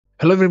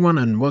Hello everyone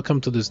and welcome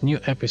to this new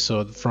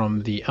episode from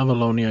the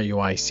Avalonia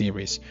UI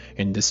series.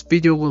 In this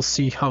video we'll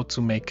see how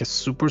to make a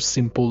super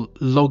simple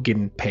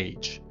login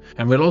page.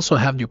 And we'll also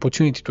have the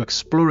opportunity to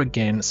explore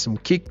again some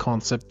key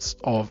concepts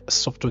of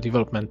software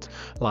development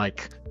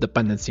like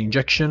dependency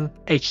injection,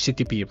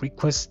 HTTP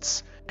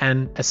requests,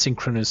 and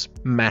asynchronous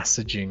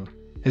messaging.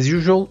 As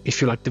usual, if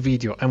you like the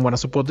video and want to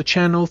support the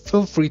channel,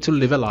 feel free to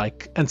leave a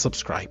like and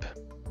subscribe.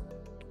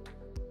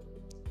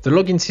 The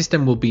login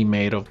system will be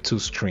made of two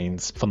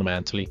screens,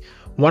 fundamentally.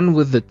 One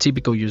with the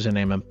typical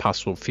username and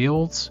password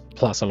fields,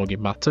 plus a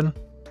login button,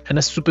 and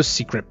a super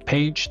secret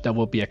page that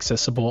will be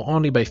accessible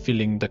only by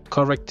filling the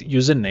correct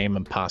username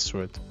and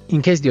password.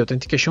 In case the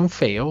authentication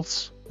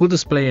fails, we'll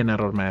display an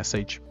error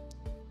message.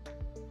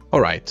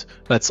 Alright,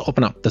 let's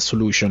open up the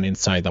solution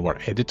inside our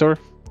editor.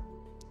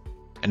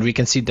 And we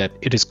can see that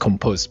it is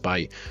composed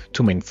by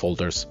two main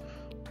folders,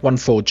 one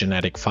for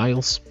generic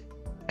files,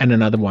 and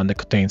another one that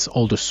contains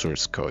all the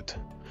source code.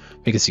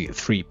 We can see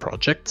three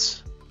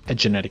projects, a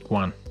generic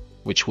one,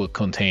 which will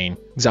contain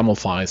XAML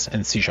files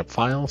and C#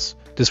 files.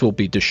 This will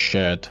be the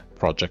shared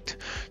project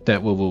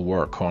that we will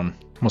work on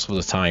most of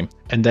the time.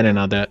 And then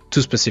another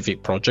two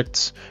specific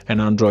projects, an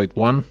Android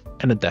one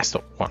and a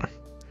desktop one.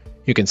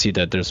 You can see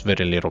that there's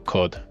very little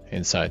code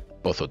inside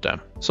both of them.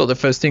 So the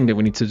first thing that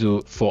we need to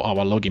do for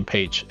our login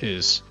page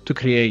is to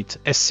create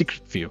a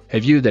secret view,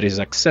 a view that is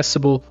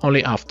accessible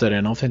only after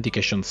an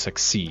authentication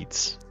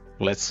succeeds.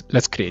 Let's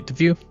create the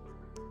view.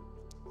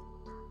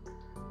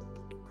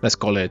 Let's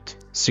call it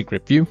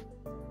secret view.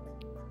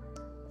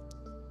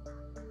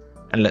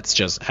 And let's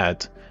just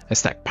add a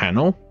stack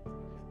panel,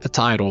 a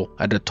title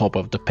at the top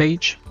of the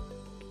page,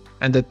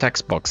 and a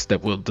text box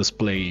that will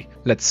display,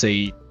 let's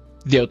say,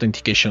 the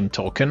authentication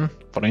token,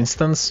 for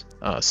instance,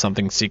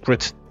 something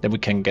secret that we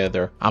can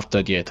gather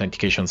after the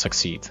authentication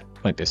succeeds,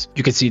 like this.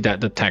 You can see that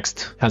the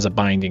text has a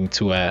binding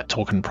to a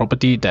token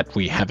property that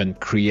we haven't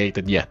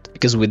created yet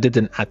because we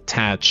didn't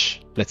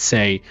attach, let's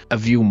say, a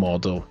view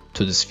model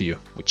to this view,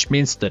 which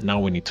means that now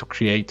we need to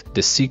create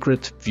the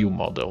secret view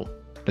model.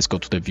 Let's go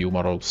to the view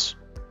models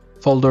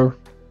folder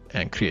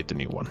and create a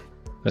new one.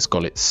 Let's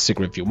call it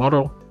secret view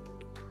model.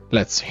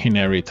 Let's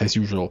inherit as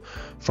usual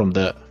from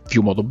the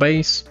view model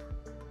base,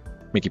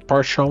 make it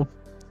partial.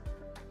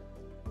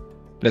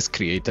 Let's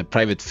create a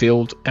private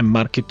field and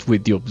mark it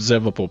with the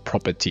observable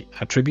property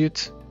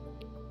attribute.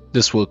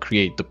 This will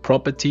create the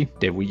property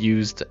that we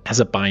used as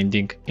a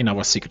binding in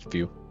our secret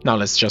view. Now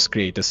let's just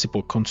create a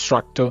simple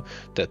constructor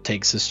that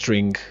takes a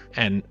string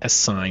and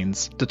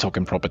assigns the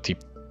token property.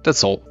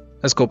 That's all.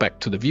 Let's go back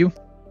to the view.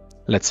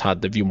 Let's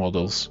add the view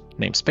model's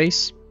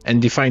namespace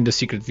and define the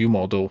secret view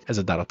model as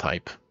a data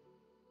type.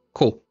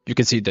 Cool. You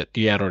can see that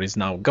the error is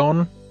now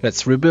gone.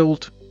 Let's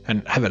rebuild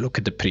and have a look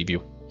at the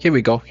preview. Here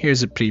we go.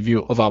 Here's a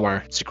preview of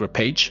our secret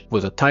page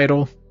with a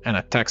title and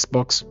a text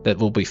box that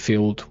will be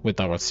filled with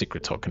our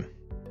secret token.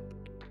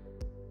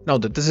 Now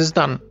that this is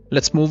done,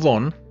 let's move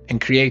on and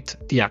create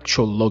the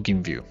actual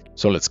login view.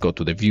 So let's go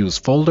to the views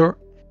folder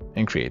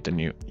and create a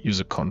new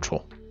user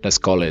control. Let's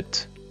call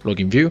it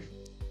login view.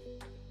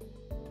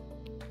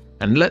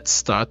 And let's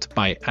start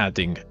by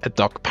adding a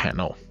dock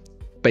panel.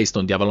 Based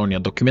on the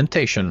Avalonia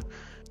documentation,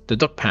 the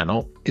dock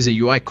panel is a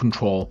UI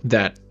control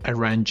that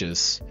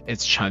arranges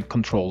its child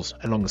controls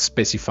along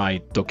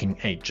specified docking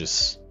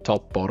edges,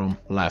 top, bottom,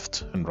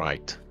 left, and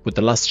right, with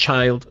the last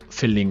child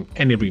filling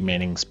any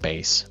remaining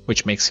space,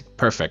 which makes it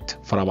perfect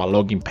for our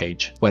login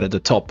page, where at the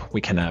top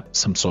we can have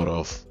some sort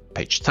of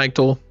page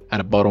title, at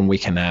the bottom we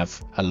can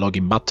have a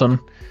login button,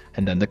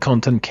 and then the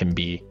content can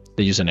be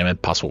the username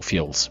and password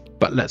fields.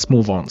 But let's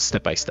move on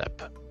step by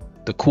step.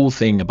 The cool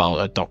thing about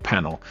a dock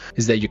panel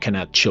is that you can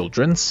add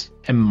children's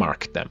and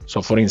mark them.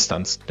 So for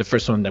instance, the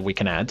first one that we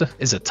can add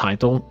is a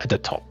title at the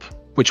top,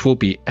 which will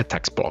be a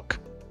text block.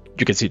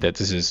 You can see that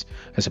this is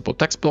a simple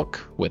text block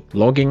with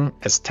login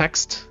as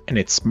text, and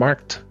it's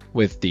marked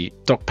with the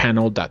dock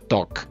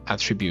panel.dock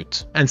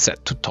attribute and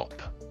set to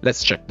top.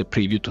 Let's check the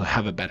preview to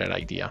have a better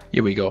idea.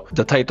 Here we go.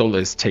 The title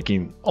is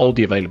taking all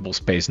the available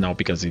space now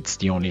because it's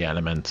the only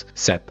element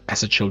set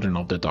as a children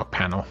of the dock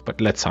panel,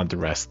 but let's add the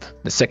rest.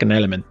 The second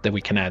element that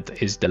we can add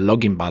is the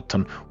login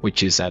button,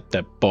 which is at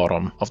the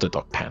bottom of the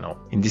dock panel.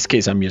 In this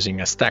case, I'm using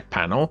a stack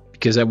panel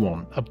because I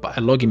want a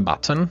login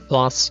button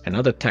plus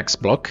another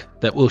text block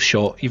that will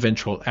show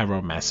eventual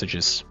error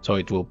messages. So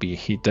it will be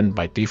hidden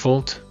by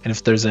default. And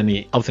if there's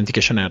any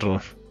authentication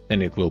error,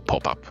 then it will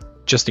pop up.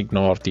 Just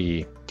ignore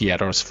the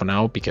errors for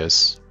now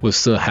because we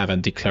still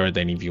haven't declared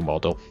any view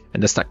model.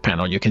 And the stack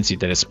panel, you can see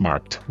that it's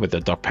marked with the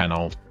dock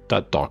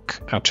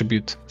panel.dock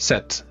attribute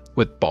set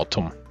with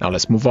bottom. Now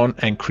let's move on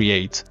and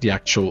create the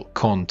actual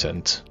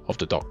content of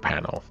the dock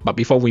panel. But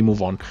before we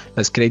move on,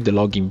 let's create the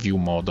login view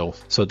model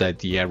so that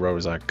the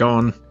errors are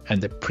gone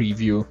and the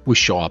preview will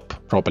show up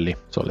properly.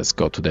 So let's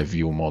go to the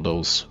view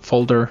models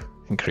folder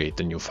and create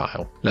a new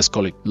file. Let's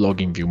call it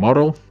login view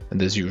model.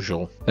 And as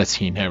usual,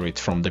 let's inherit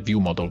from the view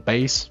model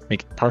base,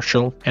 make it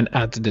partial, and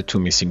add the two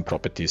missing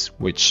properties,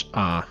 which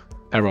are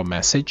error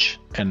message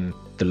and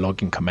the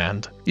login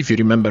command. If you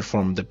remember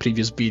from the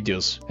previous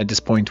videos, at this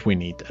point we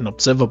need an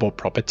observable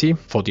property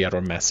for the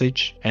error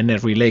message and a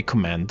relay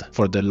command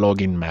for the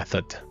login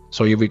method.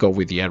 So here we go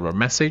with the error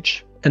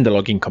message and the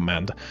login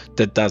command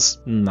that does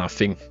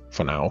nothing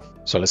for now.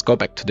 So let's go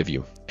back to the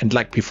view, and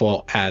like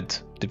before, add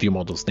the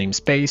ViewModel's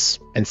namespace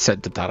and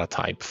set the data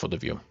type for the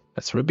view.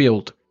 Let's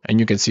rebuild, and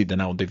you can see that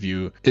now the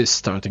view is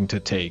starting to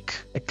take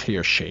a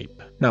clear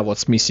shape. Now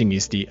what's missing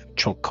is the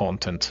actual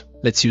content.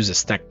 Let's use a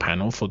stack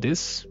panel for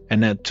this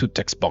and add 2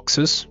 text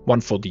boxes,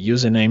 one for the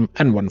username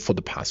and one for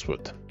the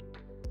password.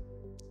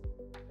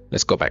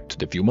 Let's go back to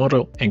the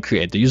ViewModel and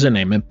create the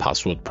username and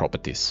password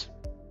properties.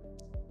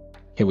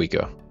 Here we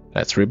go.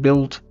 Let's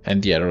rebuild,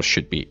 and the error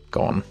should be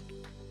gone.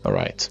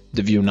 Alright,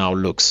 the view now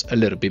looks a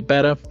little bit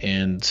better,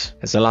 and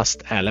as a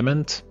last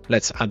element,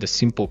 let's add a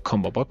simple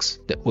combo box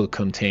that will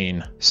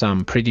contain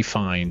some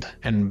predefined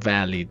and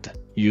valid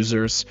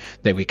users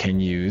that we can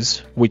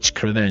use, which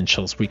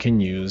credentials we can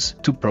use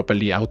to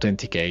properly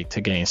authenticate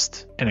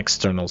against an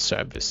external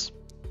service.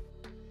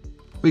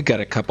 We got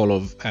a couple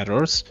of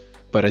errors,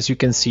 but as you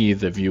can see,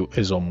 the view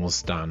is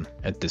almost done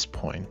at this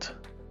point.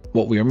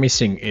 What we are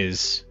missing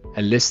is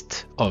a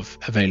list of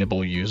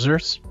available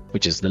users,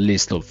 which is the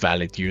list of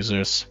valid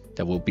users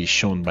that will be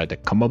shown by the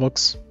combo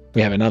box.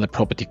 We have another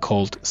property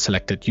called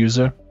selected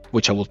user,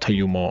 which I will tell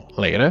you more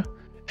later,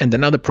 and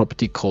another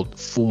property called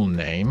full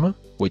name,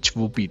 which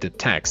will be the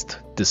text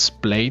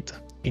displayed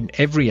in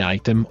every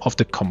item of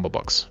the combo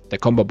box. The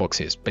combo box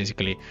is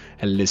basically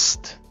a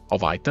list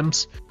of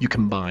items. You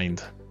can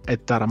bind a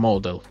data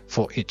model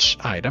for each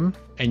item,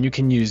 and you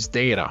can use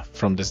data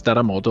from this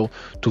data model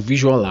to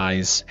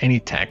visualize any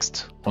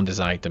text on these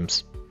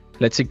items.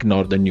 Let's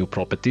ignore the new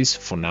properties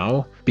for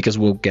now, because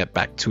we'll get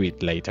back to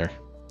it later.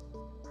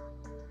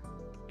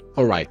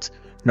 Alright,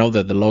 now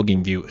that the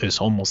login view is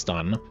almost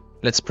done,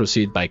 let's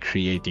proceed by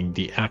creating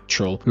the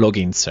actual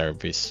login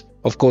service.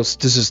 Of course,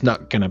 this is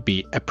not gonna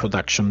be a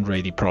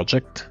production-ready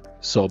project,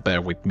 so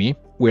bear with me.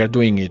 We are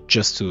doing it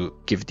just to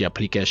give the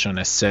application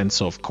a sense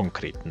of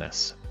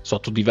concreteness. So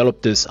to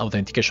develop this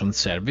authentication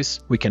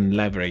service, we can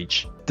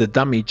leverage the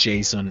dummy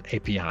JSON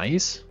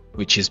APIs,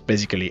 which is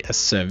basically a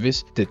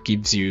service that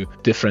gives you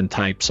different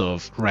types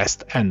of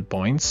REST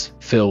endpoints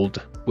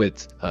filled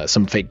with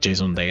some fake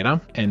JSON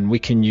data, and we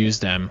can use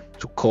them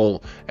to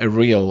call a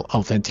real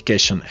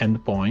authentication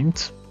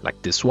endpoint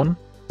like this one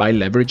by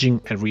leveraging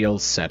a real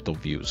set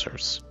of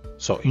users.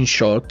 So in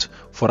short,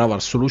 for our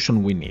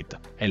solution, we need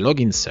a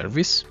login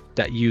service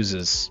that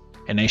uses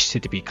an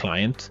HTTP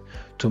client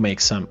to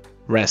make some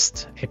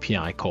REST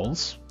API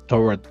calls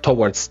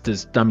towards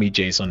this dummy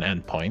JSON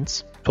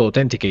endpoints to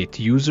authenticate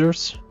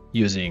users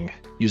using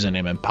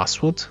username and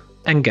password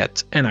and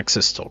get an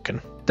access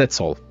token.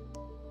 That's all.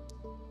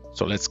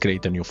 So let's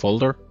create a new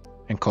folder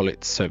and call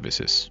it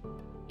services.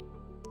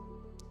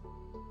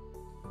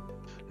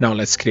 Now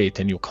let's create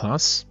a new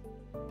class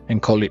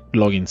and call it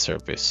login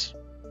service.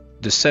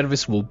 The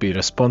service will be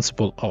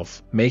responsible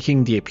of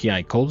making the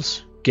API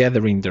calls,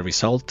 gathering the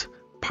result,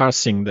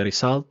 parsing the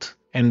result,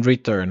 and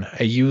return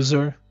a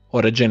user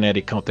or a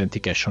generic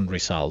authentication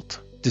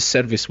result. This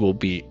service will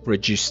be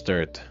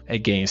registered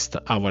against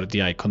our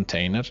DI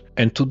container,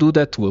 and to do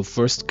that we'll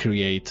first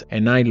create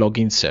an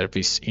iLogin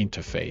service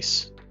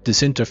interface.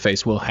 This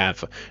interface will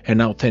have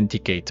an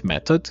authenticate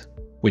method,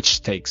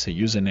 which takes a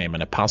username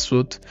and a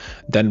password,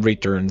 then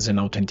returns an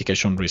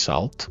authentication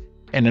result,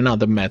 and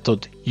another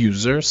method,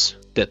 users,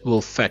 that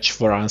will fetch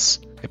for us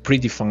a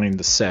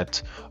predefined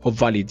set of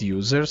valid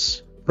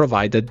users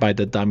provided by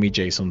the dummy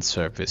JSON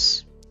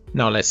service.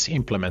 Now let's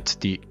implement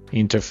the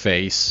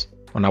interface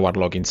on our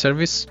login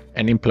service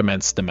and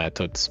implements the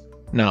methods.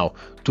 Now,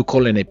 to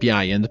call an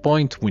API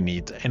endpoint, we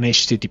need an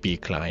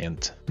HTTP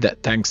client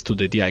that, thanks to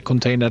the DI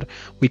container,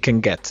 we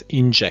can get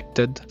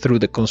injected through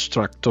the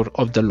constructor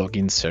of the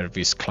login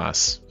service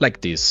class,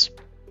 like this.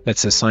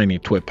 Let's assign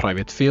it to a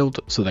private field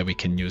so that we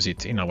can use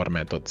it in our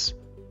methods.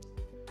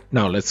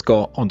 Now let's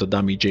go on the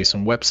dummy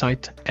JSON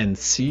website and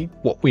see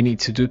what we need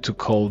to do to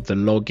call the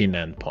login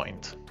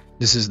endpoint.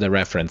 This is the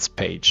reference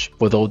page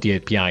with all the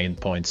API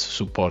endpoints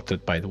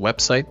supported by the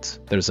website.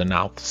 There's an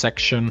auth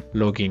section,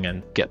 login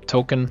and get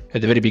token.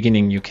 At the very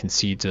beginning, you can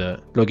see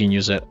the login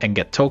user and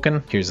get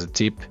token. Here's a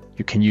tip.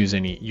 You can use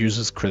any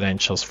user's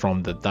credentials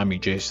from the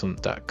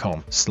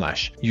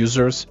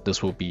dummyjson.com/users.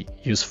 This will be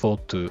useful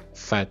to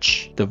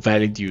fetch the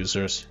valid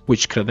users,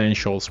 which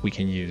credentials we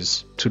can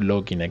use to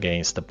log in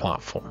against the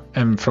platform.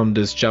 And from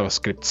this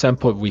JavaScript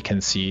sample, we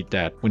can see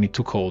that we need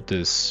to call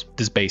this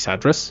base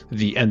address.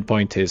 The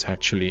endpoint is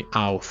actually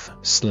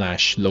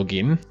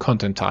auth/login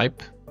content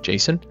type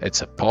JSON.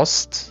 It's a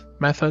post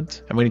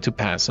method, and we need to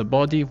pass a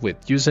body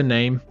with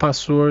username,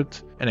 password,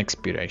 and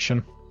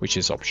expiration, which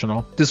is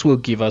optional. This will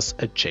give us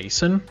a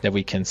JSON that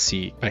we can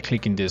see by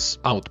clicking this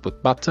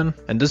output button.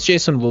 And this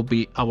JSON will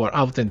be our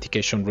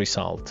authentication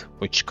result,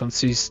 which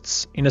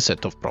consists in a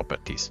set of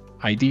properties: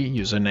 ID,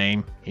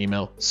 username,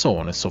 email, so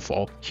on and so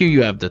forth. Here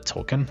you have the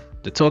token.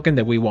 the token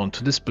that we want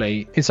to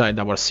display inside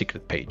our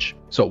secret page.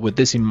 So with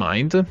this in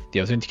mind,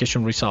 the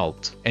authentication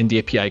result and the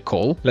API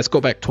call, let's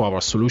go back to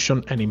our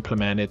solution and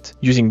implement it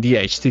using the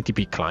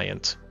HTTP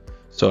client.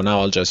 So now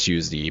I'll just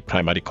use the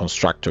primary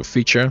constructor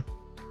feature,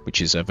 which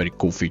is a very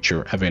cool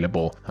feature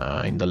available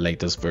in the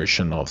latest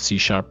version of C#.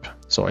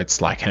 So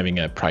it's like having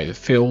a private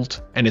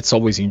field and it's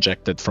always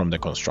injected from the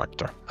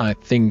constructor. I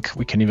think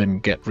we can even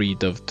get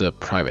rid of the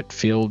private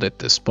field at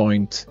this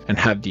point and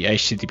have the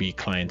HTTP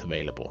client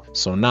available.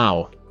 So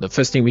now the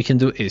first thing we can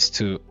do is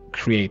to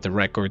create a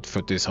record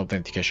for this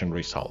authentication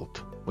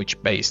result, which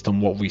based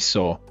on what we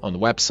saw on the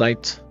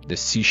website, the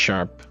C#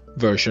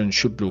 version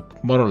should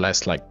look more or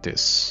less like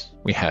this.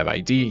 We have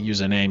ID,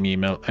 username,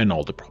 email, and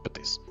all the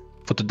properties.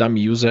 For the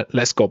dummy user,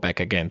 let's go back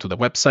again to the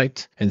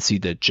website and see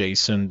the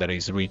JSON that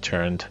is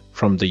returned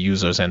from the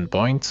user's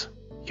endpoint.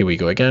 Here we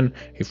go again.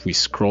 If we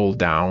scroll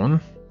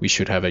down, we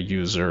should have a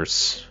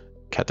users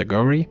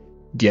category.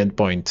 The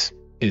endpoint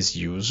is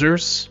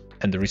users,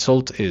 and the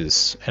result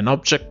is an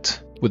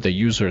object with the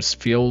users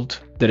field.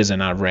 There is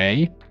an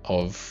array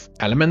of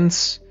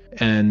elements,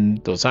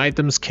 and those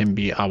items can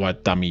be our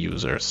dummy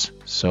users.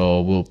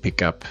 So we'll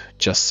pick up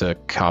just a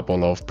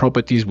couple of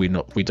properties. We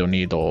don't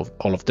need all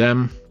of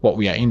them. What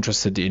we are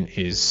interested in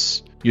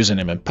is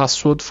username and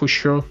password for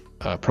sure,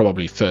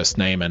 probably first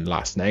name and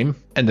last name,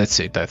 and that's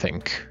it, I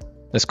think.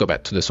 Let's go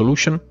back to the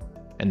solution,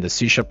 and the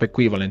C#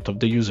 equivalent of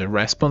the user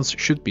response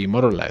should be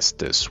more or less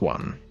this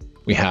one.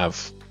 We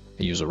have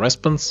a user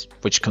response,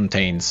 which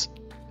contains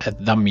a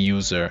dummy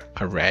user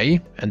array,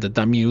 and the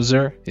dummy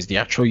user is the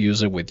actual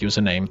user with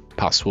username,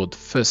 password,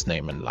 first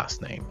name, and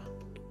last name.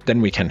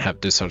 Then we can have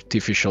this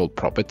artificial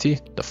property,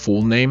 the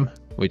full name,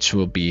 which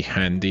will be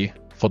handy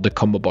for the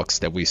combo box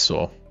that we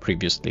saw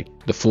previously.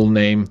 The full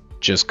name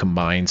just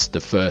combines the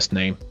first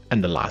name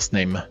and the last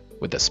name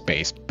with a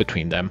space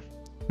between them.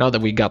 Now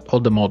that we got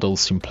all the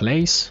models in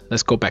place,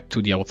 let's go back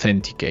to the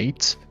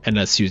authenticate and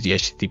let's use the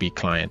HTTP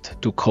client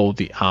to call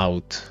the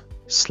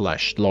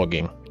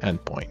out/login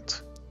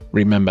endpoint.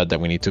 Remember that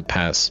we need to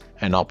pass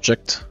an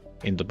object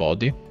in the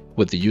body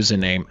with the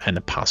username and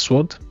a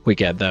password. We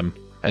get them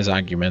as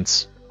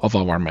arguments of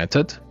our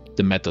method.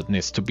 The method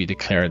needs to be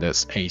declared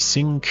as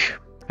async,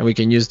 and we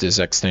can use this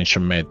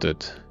extension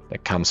method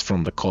that comes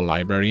from the call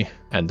library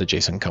and the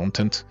JSON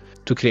content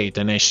to create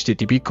an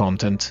HTTP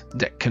content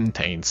that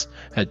contains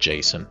a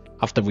JSON.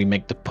 After we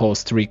make the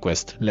post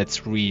request,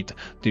 let's read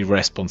the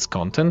response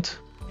content,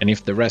 and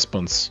if the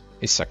response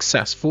is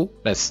successful,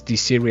 let's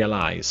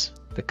deserialize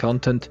the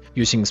content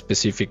using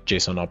specific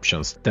JSON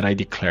options that I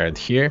declared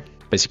here.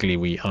 Basically,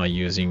 we are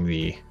using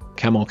the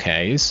camel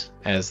case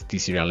as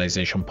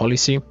deserialization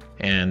policy,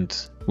 and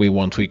we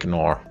want to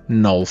ignore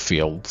null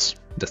fields.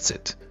 That's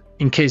it.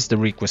 In case the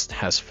request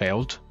has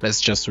failed, let's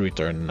just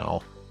return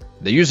null.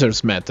 The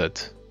user's method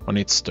on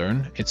its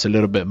turn, it's a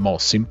little bit more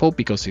simple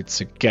because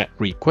it's a get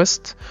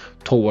request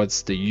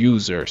towards the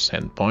user's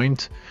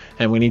endpoint,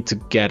 and we need to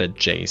get a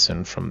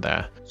JSON from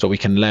there. So we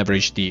can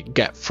leverage the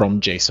get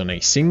from JSON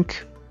async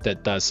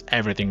that does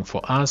everything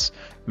for us,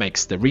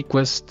 makes the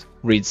request,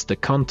 reads the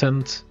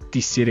content,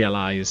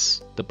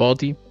 deserialize the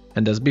body,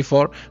 and as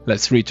before,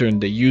 let's return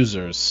the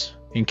users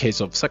in case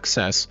of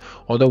success,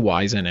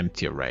 otherwise an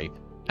empty array.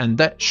 And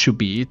that should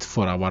be it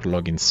for our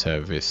login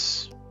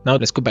service. Now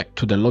let's go back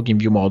to the login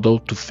view model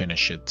to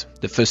finish it.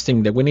 The first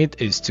thing that we need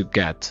is to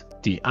get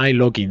the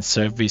iLogin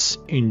service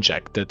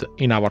injected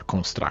in our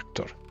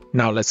constructor.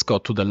 Now let's go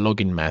to the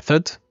login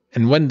method,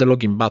 and when the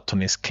login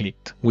button is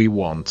clicked, we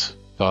want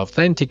to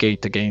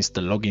authenticate against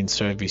the login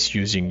service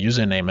using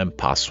username and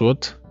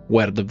password,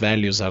 where the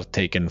values are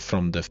taken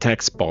from the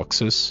text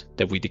boxes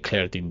that we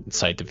declared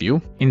inside the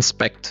view.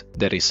 Inspect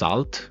the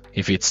result.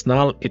 If it's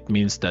null, it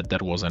means that there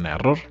was an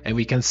error, and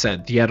we can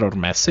set the error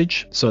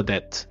message so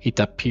that it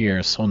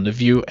appears on the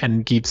view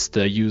and gives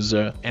the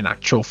user an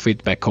actual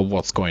feedback of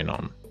what's going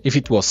on. If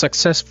it was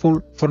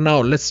successful, for now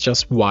let's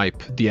just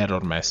wipe the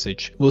error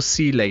message. We'll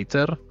see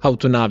later how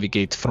to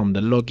navigate from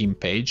the login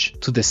page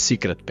to the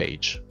secret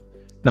page.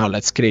 Now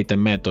let's create a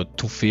method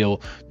to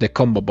fill the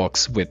combo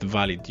box with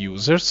valid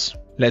users.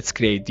 Let's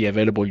create the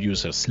available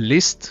users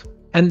list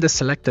and the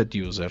selected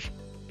user.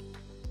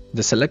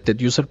 The selected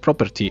user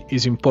property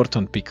is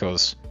important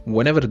because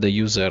whenever the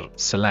user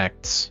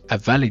selects a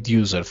valid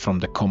user from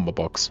the combo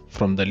box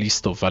from the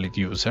list of valid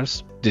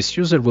users, this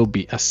user will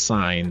be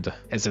assigned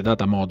as a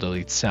data model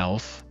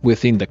itself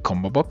within the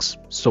combo box.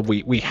 So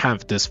we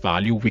have this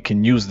value, we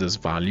can use this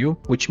value,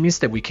 which means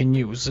that we can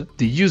use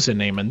the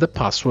username and the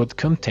password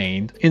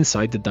contained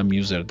inside the dummy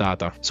user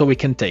data. So we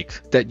can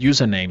take that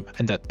username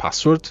and that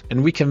password,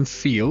 and we can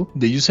fill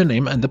the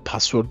username and the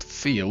password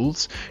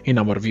fields in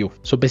our view.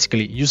 So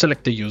basically you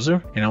select the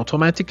user and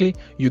automatically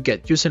you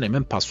get username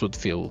and password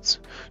fields.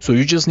 So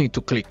you just need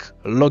to click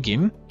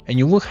login and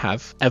you will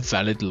have a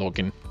valid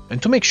login.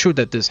 And to make sure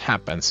that this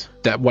happens,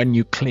 that when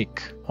you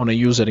click on a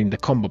user in the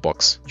combo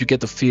box, you get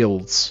the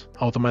fields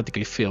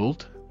automatically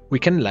filled, we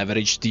can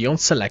leverage the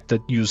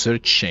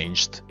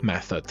onSelectedUserChanged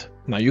method.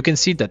 Now you can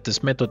see that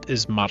this method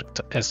is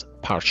marked as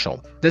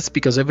partial. That's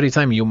because every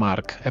time you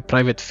mark a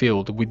private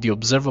field with the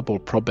observable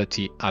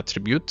property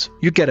attribute,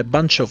 you get a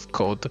bunch of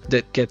code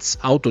that gets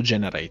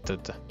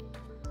auto-generated.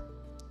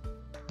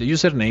 The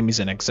username is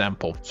an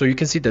example. So you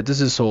can see that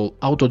this is all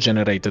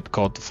auto-generated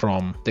code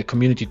from the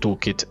Community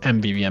Toolkit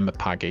MVVM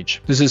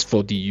package. This is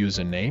for the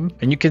username.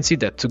 And you can see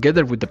that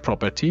together with the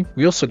property,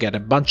 we also get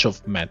a bunch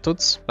of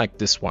methods like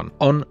this one,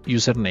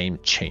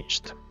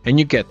 onUsernameChanged. And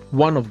you get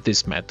one of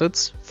these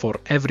methods for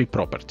every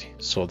property.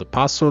 So the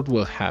password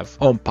will have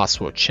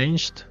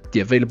onPasswordChanged.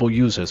 The available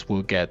users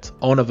will get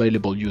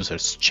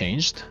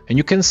onAvailableUsersChanged. And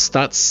you can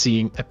start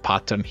seeing a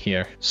pattern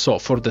here. So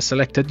for the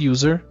selected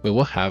user, we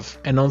will have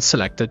an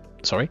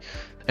onSelectedUserChanged.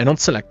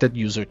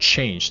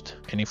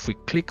 And if we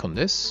click on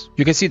this,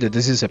 you can see that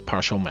this is a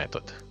partial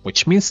method,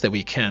 which means that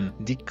we can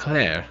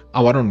declare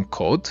our own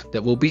code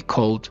that will be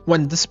called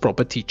when this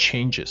property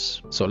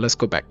changes. So let's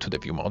go back to the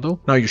view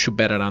model. Now you should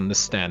better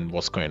understand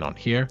what's going on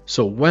here.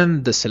 So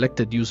when the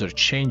selected user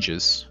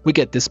changes, we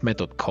get this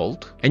method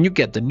called, and you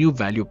get the new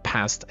value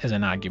passed as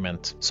an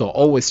argument. So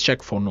always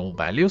check for null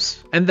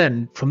values. And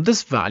then from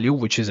this value,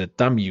 which is a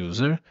dummy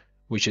user,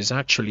 which is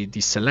actually the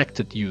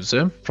selected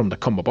user from the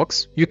combo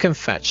box, you can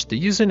fetch the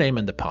username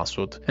and the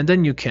password, and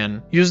then you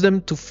can use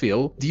them to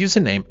fill the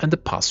username and the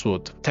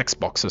password text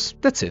boxes.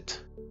 That's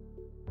it.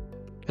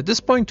 At this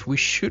point, we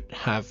should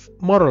have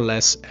more or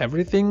less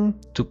everything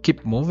to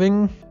keep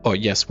moving. Oh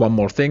yes, one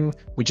more thing.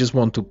 We just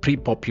want to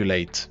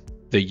pre-populate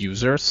the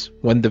users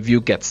when the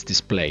view gets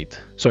displayed.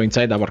 So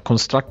inside our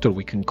constructor,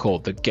 we can call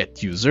the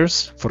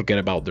getUsers, forget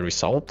about the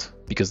result,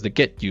 because the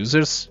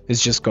getUsers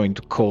is just going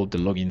to call the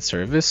login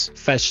service,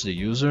 fetch the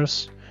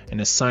users,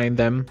 and assign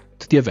them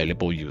to the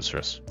available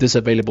users. This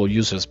available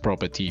users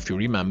property, if you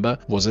remember,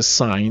 was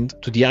assigned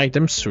to the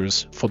item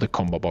source for the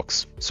combo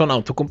box. So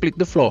now to complete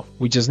the flow,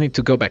 we just need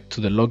to go back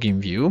to the login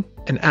view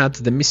and add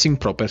the missing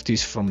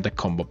properties from the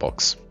combo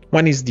box.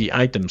 One is the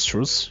item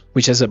source,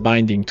 which has a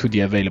binding to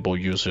the available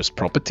users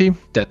property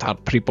that are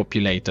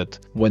pre-populated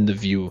when the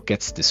view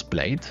gets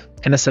displayed,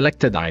 and a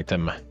selected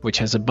item, which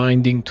has a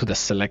binding to the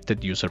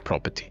selected user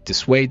property.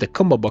 This way, the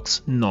combo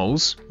box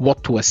knows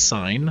what to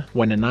assign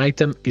when an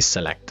item is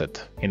selected.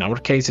 In our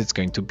case, it's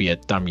going to be a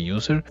dummy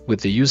user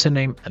with the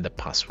username and the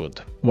password.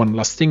 One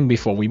last thing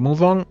before we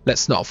move on,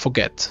 let's not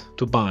forget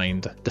to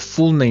bind the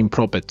full name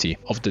property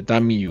of the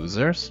dummy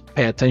users.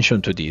 Pay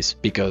attention to this,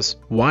 because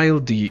while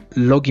the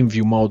login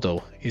view model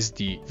is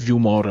the view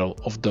model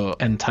of the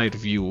entire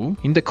view,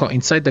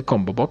 inside the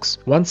combo box,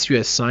 once you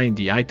assign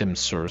the item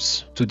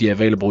source to the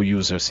available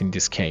users in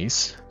this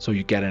case, so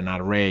you get an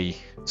array.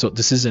 So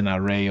this is an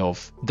array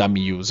of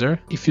dummy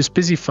user. If you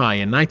specify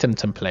an item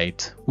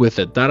template with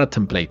a data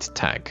template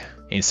tag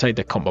inside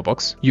the combo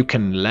box, you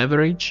can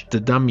leverage the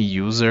dummy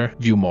user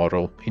view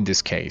model in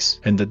this case.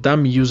 And the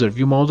dummy user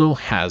view model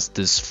has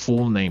this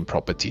full name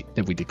property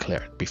that we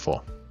declared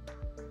before.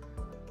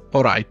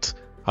 All right.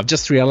 I've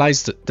just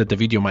realized that the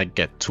video might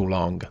get too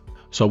long,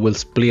 so we'll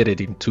split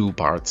it in two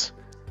parts.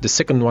 The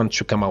second one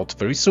should come out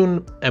very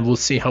soon, and we'll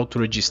see how to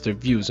register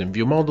views and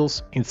view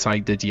models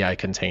inside the DI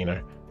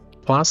container.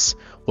 Plus,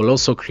 we'll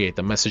also create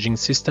a messaging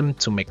system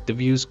to make the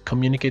views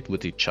communicate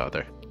with each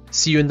other.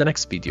 See you in the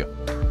next video.